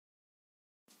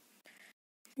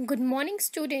Good morning,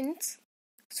 students.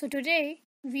 So, today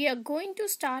we are going to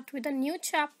start with a new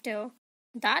chapter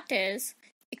that is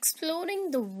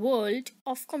exploring the world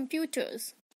of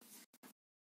computers.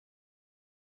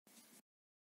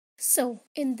 So,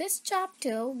 in this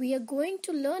chapter, we are going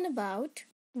to learn about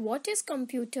what is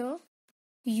computer,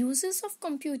 uses of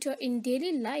computer in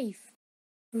daily life,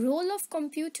 role of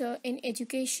computer in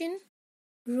education,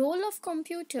 role of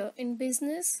computer in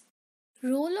business,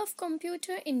 role of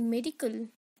computer in medical,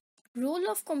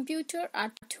 role of computer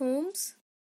at homes,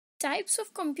 types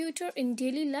of computer in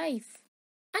daily life,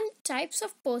 and types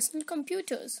of personal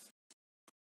computers.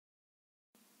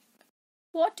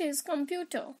 What is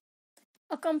computer?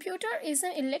 A computer is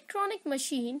an electronic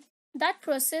machine that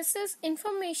processes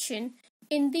information.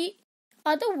 In the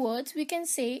other words, we can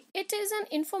say it is an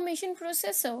information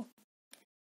processor.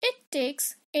 It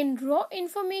takes in raw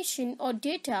information or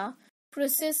data,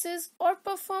 processes or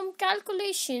perform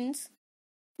calculations,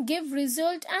 give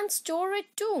result and store it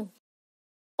too.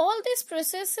 All these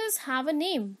processes have a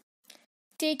name.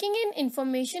 Taking in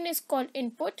information is called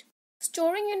input.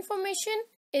 Storing information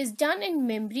is done in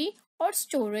memory or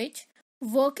storage.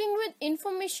 Working with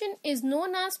information is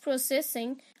known as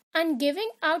processing, and giving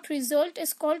out result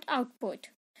is called output.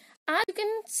 As you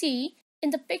can see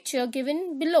in the picture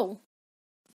given below.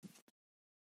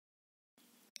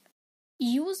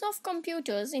 Use of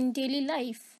computers in daily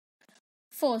life.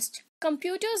 First,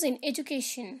 computers in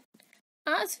education.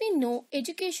 As we know,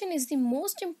 education is the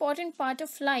most important part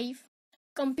of life.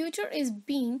 Computer is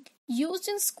being used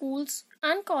in schools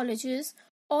and colleges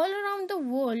all around the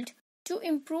world to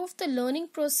improve the learning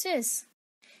process.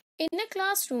 In a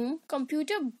classroom,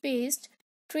 computer-based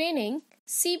training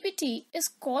CBT is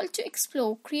called to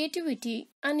explore creativity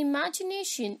and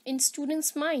imagination in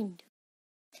students' mind.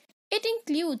 It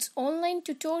includes online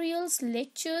tutorials,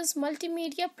 lectures,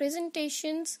 multimedia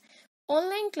presentations,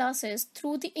 online classes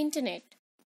through the internet.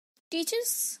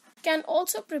 Teachers can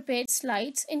also prepare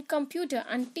slides in computer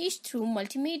and teach through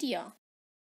multimedia.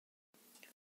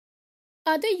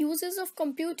 Other uses of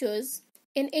computers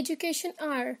in education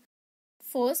are: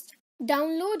 first,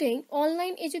 downloading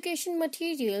online education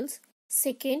materials;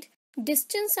 second,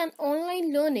 distance and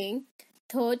online learning;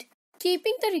 third,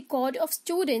 keeping the record of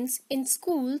students in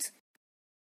schools,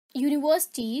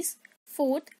 universities;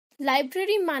 fourth,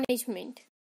 library management.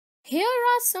 Here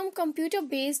are some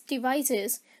computer-based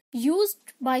devices used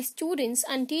by students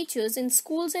and teachers in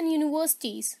schools and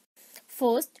universities.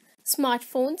 First,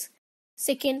 smartphones;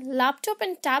 second, laptop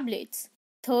and tablets;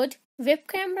 third, web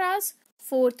cameras;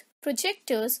 fourth,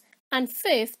 projectors; and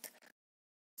fifth,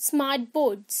 smart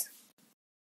boards.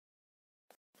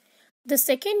 The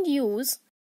second use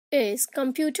is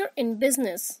computer in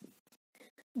business.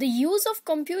 The use of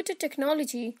computer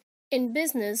technology in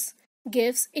business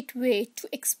gives it way to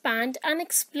expand and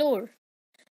explore.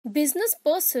 Business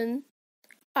persons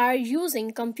are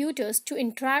using computers to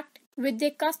interact with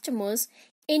their customers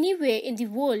anywhere in the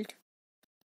world.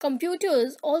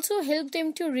 Computers also help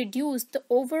them to reduce the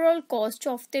overall cost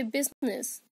of their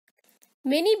business.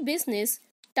 Many business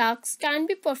tasks can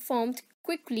be performed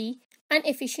quickly and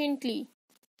efficiently.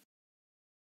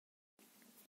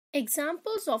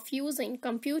 Examples of using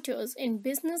computers in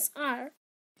business are: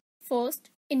 first,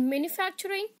 in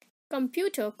manufacturing,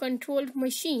 computer controlled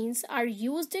machines are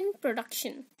used in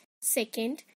production.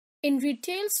 Second, in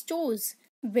retail stores,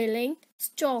 billing,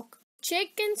 stock,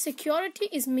 check and security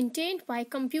is maintained by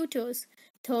computers.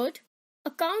 Third,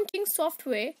 accounting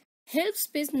software helps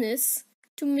business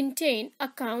to maintain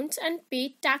accounts and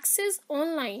pay taxes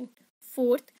online.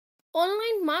 Fourth,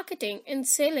 online marketing and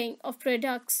selling of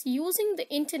products using the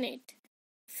internet.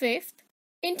 Fifth,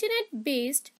 internet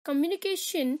based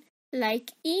communication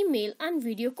like email and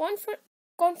video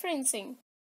conferencing.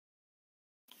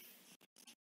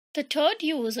 The third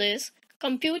use is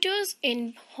computers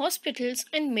in hospitals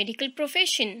and medical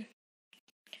profession.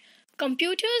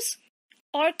 Computers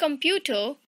or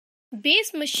computer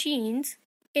based machines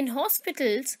in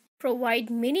hospitals provide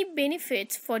many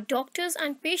benefits for doctors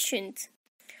and patients.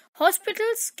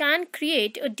 Hospitals can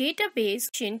create a database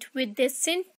with their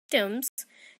symptoms,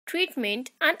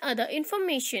 treatment, and other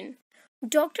information.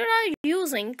 Doctors are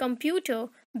using computer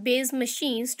based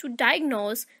machines to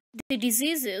diagnose the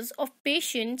diseases of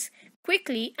patients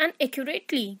quickly and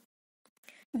accurately.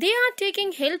 They are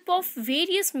taking help of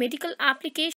various medical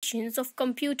applications of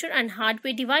computer and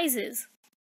hardware devices.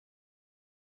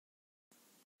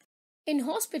 In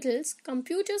hospitals,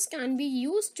 computers can be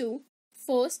used to: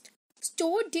 first,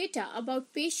 store data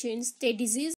about patients, their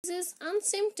diseases and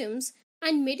symptoms,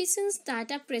 and medicines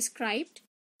that are prescribed.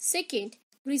 Second,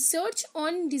 research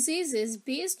on diseases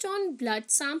based on blood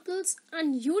samples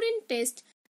and urine tests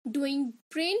doing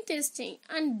brain testing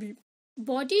and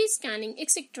body scanning,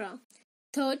 etc.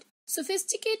 Third,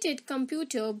 sophisticated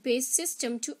computer-based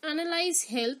system to analyze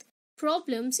health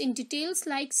problems in details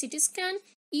like CT scan,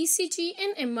 ECG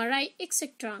and MRI,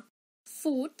 etc.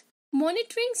 Fourth,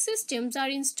 monitoring systems are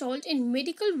installed in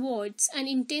medical wards and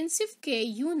intensive care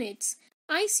units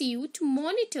ICU to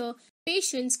monitor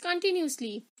patients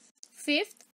continuously.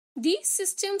 Fifth, these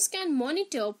systems can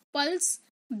monitor pulse,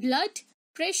 blood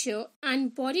pressure,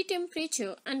 and body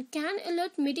temperature and can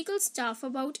alert medical staff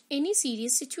about any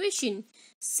serious situation.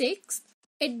 Sixth,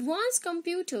 advanced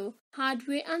computer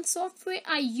hardware and software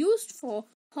are used for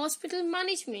hospital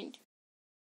management.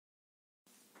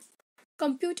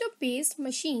 Computer-based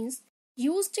machines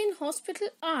used in hospital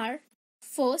are: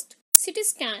 first, CT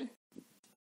scan;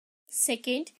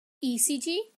 second,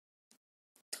 ECG;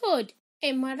 third,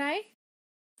 MRI;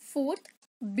 fourth,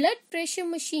 blood pressure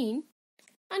machine;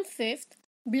 and fifth,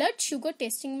 blood sugar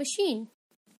testing machine.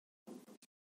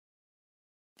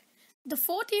 The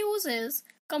fourth use is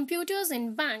computers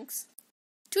in banks.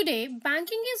 Today,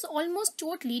 banking is almost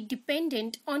totally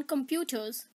dependent on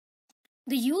computers.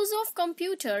 The use of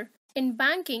computer in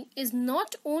banking is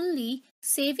not only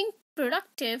saving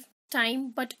productive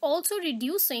time but also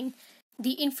reducing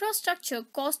the infrastructure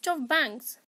cost of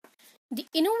banks. The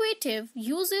innovative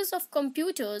uses of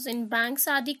computers in banks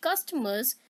are the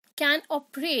customers can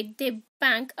operate their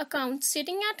bank account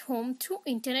sitting at home through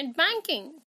internet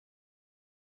banking.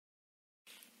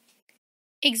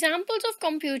 Examples of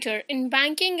computer in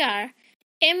banking are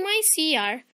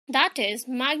MICR, that is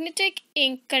Magnetic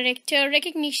Ink Character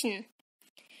Recognition.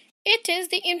 It is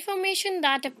the information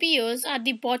that appears at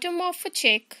the bottom of a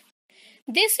check.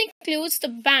 This includes the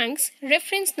bank's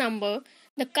reference number,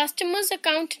 the customer's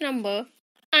account number,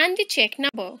 and the check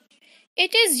number.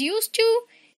 It is used to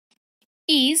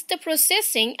ease the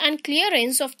processing and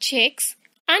clearance of checks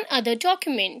and other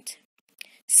documents.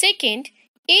 Second,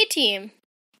 ATM,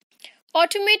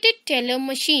 Automated Teller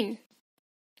Machine.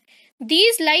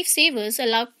 These lifesavers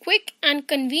allow quick and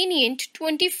convenient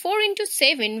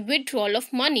 24/7 withdrawal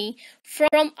of money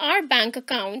from our bank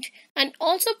account and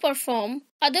also perform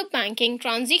other banking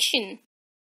transactions.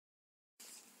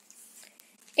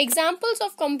 Examples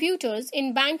of computers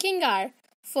in banking are: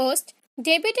 first,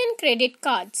 debit and credit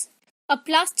cards. A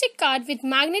plastic card with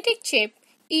magnetic chip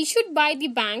issued by the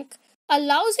bank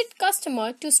allows its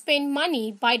customer to spend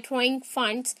money by drawing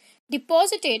funds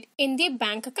deposited in their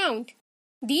bank account.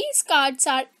 These cards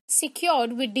are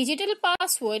secured with digital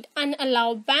password and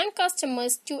allow bank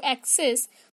customers to access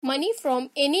money from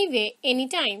anywhere,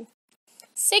 anytime.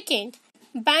 Second,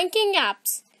 banking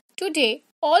apps. Today,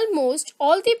 almost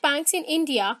all the banks in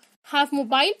India have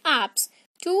mobile apps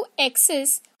to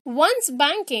access one's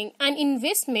banking and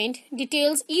investment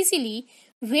details easily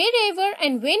wherever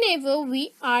and whenever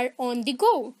we are on the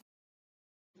go.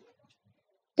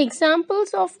 Examples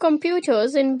of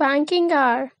computers in banking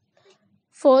are: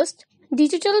 first,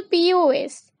 digital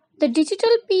POS. The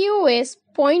digital POS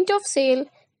point of sale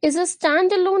is a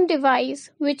standalone device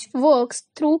which works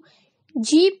through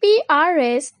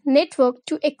GPRS network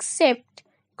to accept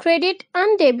credit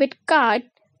and debit card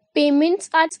payments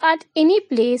at any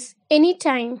place,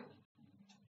 anytime.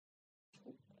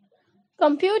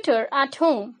 Computer at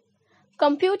home.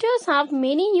 Computers have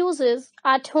many uses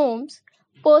at homes.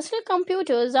 Personal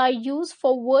computers are used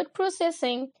for word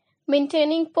processing,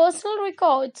 maintaining personal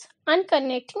records, and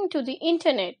connecting to the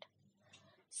internet.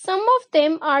 Some of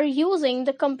them are using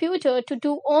the computer to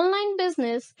do online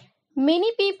business.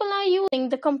 Many people are using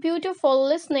the computer for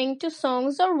listening to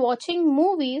songs or watching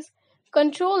movies,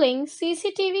 controlling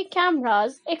CCTV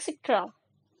cameras, etc.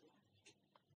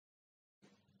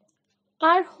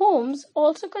 Our homes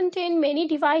also contain many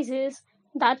devices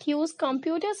that use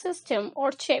computer system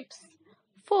or chips.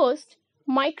 First,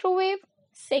 microwave;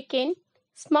 second,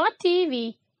 smart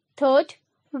TV; third,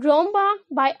 Roomba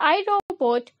by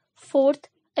iRobot; fourth,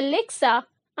 Alexa;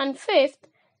 and fifth,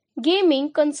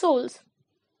 gaming consoles.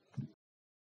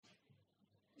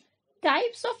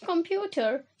 Types of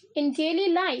computer in daily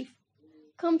life.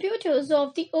 Computers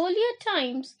of the earlier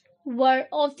times were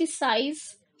of the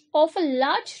size of a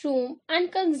large room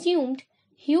and consumed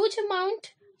huge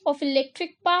amount of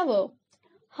electric power.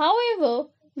 However,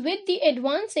 with the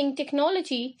advancing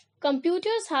technology,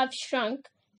 computers have shrunk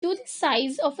to the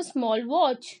size of a small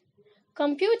watch.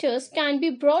 Computers can be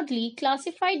broadly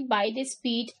classified by their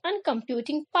speed and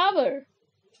computing power.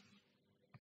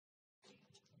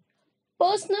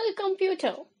 Personal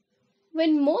computer.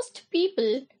 When most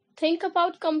people think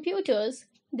about computers,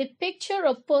 they picture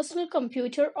a personal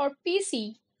computer or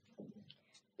PC.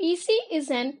 PC is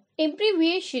an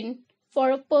abbreviation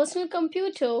for a personal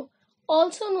computer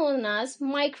also known as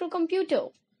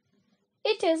microcomputer.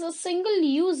 It is a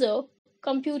single-user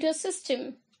computer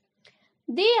system.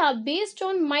 They are based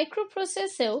on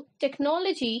microprocessor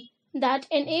technology that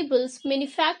enables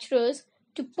manufacturers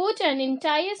to put an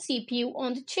entire CPU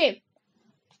on the chip.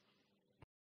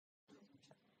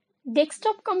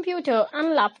 Desktop computer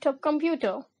and laptop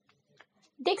computer.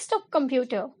 Desktop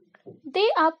computer. They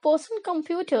are personal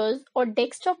computers or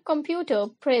desktop computer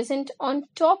present on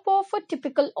top of a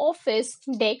typical office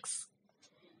desk.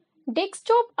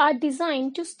 Desktops are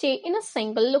designed to stay in a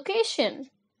single location.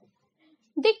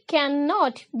 They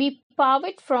cannot be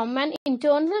powered from an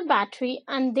internal battery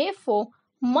and therefore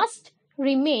must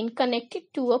remain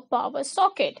connected to a power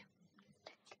socket.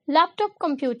 Laptop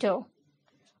computer.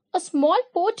 A small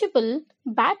portable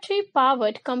battery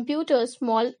powered computer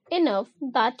small enough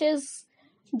that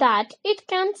it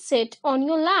can sit on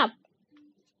your lap.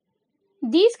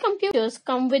 These computers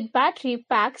come with battery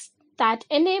packs that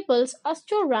enables us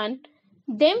to run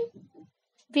them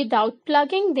without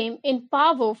plugging them in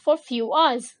power for few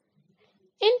hours.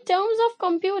 In terms of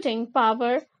computing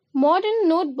power, modern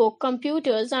notebook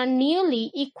computers are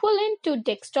nearly equivalent to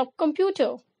desktop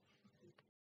computer.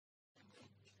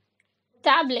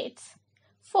 Tablets.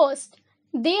 First,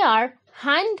 they are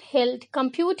handheld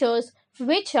computers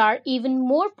which are even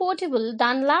more portable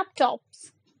than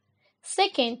laptops.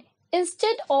 Second,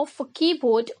 instead of a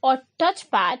keyboard or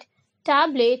touchpad,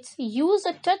 tablets use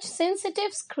a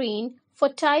touch-sensitive screen for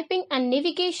typing and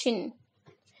navigation.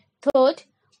 Third,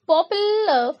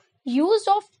 popular use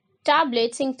of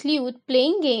tablets include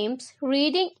playing games,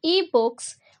 reading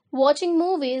e-books, watching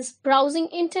movies, browsing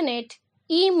internet,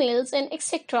 emails, and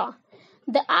etc.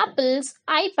 The Apple's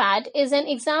iPad is an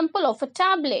example of a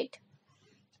tablet.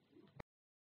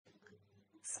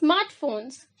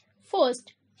 Smartphones.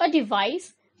 First, a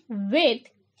device with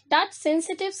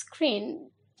touch-sensitive screen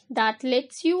that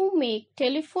lets you make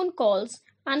telephone calls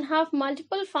and have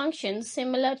multiple functions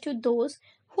similar to those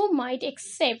who might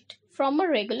accept from a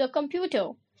regular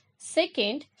computer.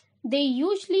 Second, they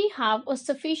usually have a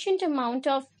sufficient amount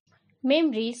of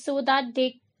memory so that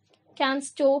they can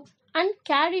store and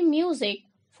carry music,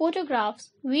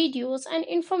 photographs, videos, and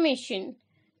information.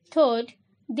 Third,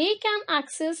 they can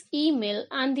access email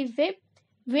and the web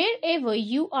wherever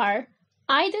you are,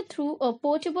 either through a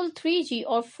portable 3G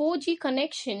or 4G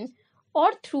connection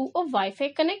or through a Wi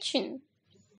Fi connection.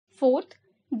 Fourth,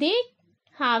 they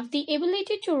have the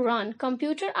ability to run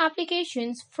computer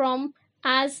applications from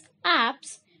as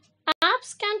apps.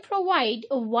 Apps can provide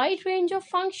a wide range of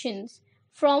functions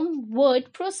from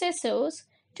word processors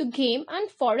to game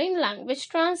and foreign language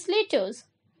translators.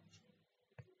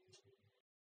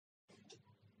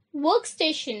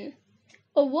 Workstation.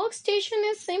 A workstation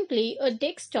is simply a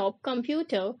desktop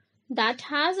computer that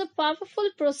has a powerful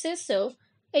processor,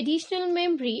 additional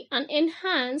memory, and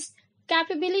enhanced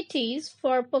capabilities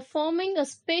for performing a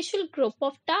special group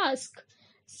of tasks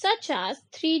such as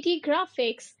 3D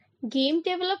graphics, game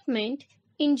development,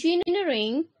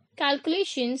 engineering,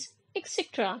 calculations,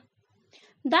 etc.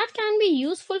 That can be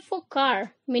useful for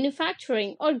car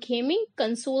manufacturing or gaming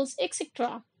consoles,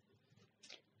 etc.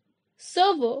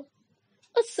 Server.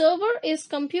 A server is a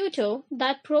computer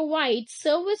that provides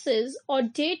services or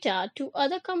data to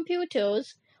other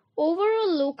computers over a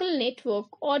local network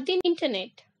or the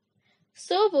internet.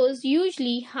 Servers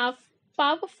usually have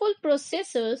powerful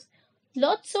processors,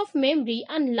 lots of memory,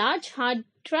 and large hard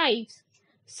drives.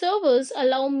 Servers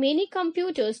allow many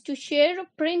computers to share a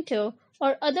printer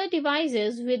or other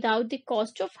devices without the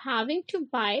cost of having to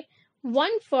buy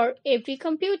one for every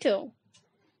computer.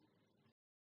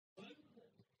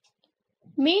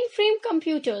 Mainframe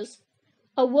computers.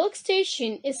 A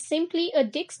workstation is simply a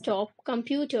desktop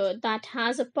computer that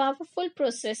has a powerful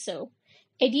processor,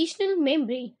 additional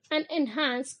memory, and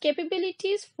enhanced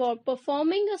capabilities for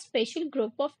performing a special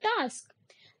group of tasks,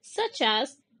 such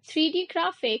as 3D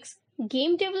graphics,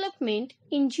 game development,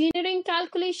 engineering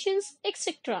calculations,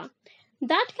 etc.,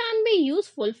 that can be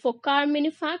useful for car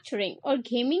manufacturing or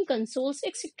gaming consoles,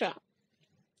 etc.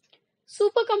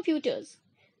 Supercomputers.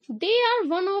 They are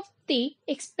one of the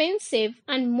expensive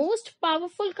and most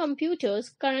powerful computers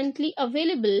currently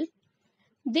available.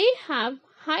 They have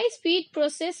high speed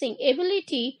processing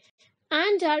ability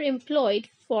and are employed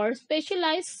for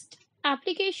specialized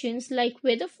applications like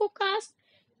weather forecast,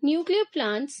 nuclear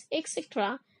plants,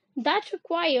 etc., that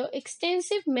require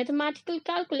extensive mathematical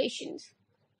calculations.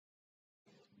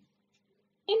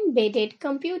 Embedded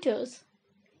computers.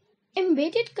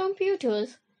 Embedded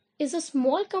computers is a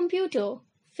small computer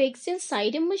fixed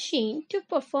inside a machine to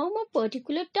perform a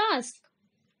particular task.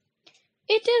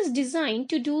 It is designed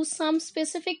to do some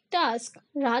specific task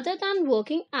rather than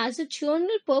working as a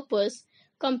general purpose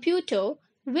computer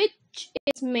which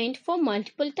is meant for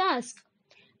multiple tasks.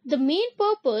 The main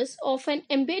purpose of an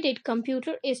embedded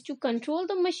computer is to control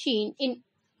the machine in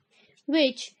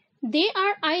which they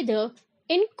are either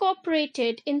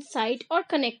incorporated inside or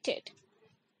connected.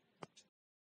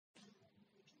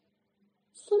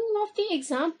 Some of the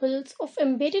examples of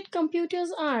embedded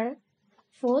computers are: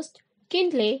 first,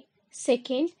 Kindle;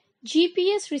 second,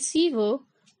 GPS receiver;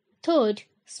 third,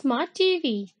 smart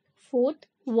TV; fourth,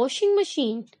 washing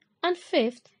machine; and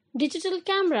fifth, digital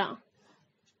camera.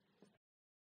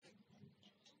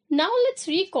 Now let's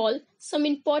recall some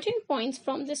important points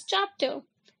from this chapter.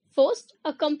 First,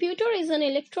 a computer is an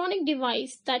electronic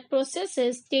device that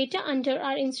processes data under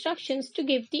our instructions to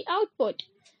give the output.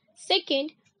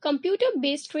 Second, computer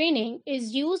based training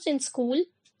is used in school,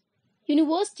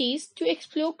 universities to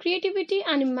explore creativity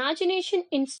and imagination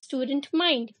in student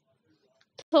mind.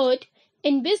 Third,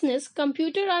 in business,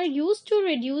 computers are used to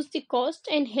reduce the cost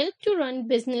and help to run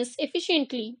business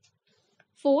efficiently.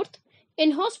 Fourth,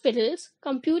 in hospitals,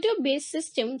 computer based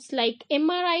systems like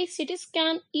MRI, CT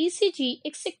scan, ECG,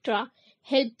 etc.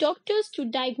 help doctors to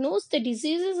diagnose the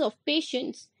diseases of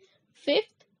patients.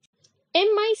 Fifth,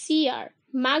 MICR,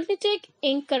 Magnetic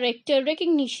Ink Character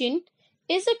Recognition,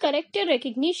 is a character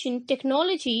recognition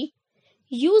technology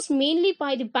used mainly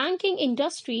by the banking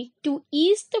industry to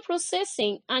ease the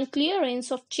processing and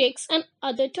clearance of checks and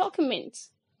other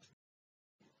documents.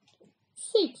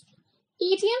 Sixth,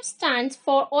 ATM stands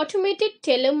for Automated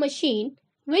Teller Machine,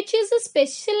 which is a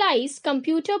specialized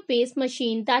computer based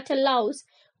machine that allows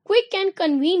quick and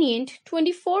convenient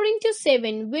 24 into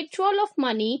 7 withdrawal of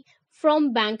money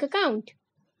from bank account.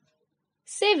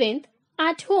 Seventh,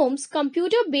 at homes,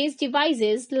 computer based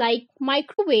devices like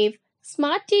microwave,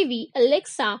 smart TV,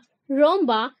 Alexa,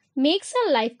 Roomba makes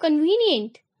our life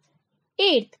convenient.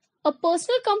 Eighth, a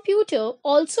personal computer,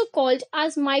 also called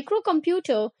as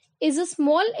microcomputer, is a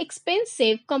small,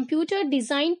 expensive computer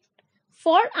designed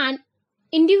for an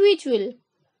individual.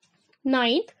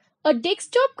 Ninth, a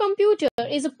desktop computer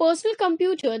is a personal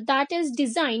computer that is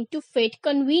designed to fit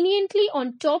conveniently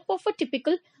on top of a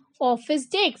typical office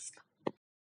desk.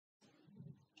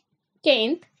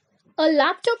 10th, a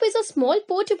laptop is a small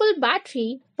portable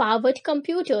battery powered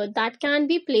computer that can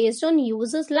be placed on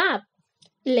user's lap.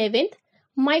 11th,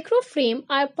 microframe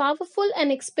are powerful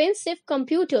and expensive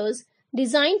computers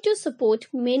designed to support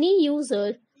many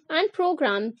users and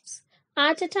programs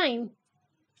at a time.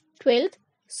 12th,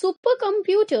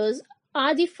 supercomputers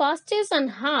are the fastest and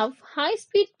have high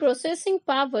speed processing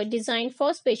power designed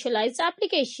for specialized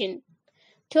application.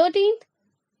 13th,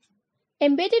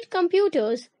 embedded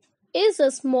computers is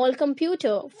a small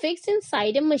computer fixed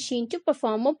inside a machine to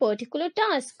perform a particular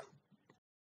task.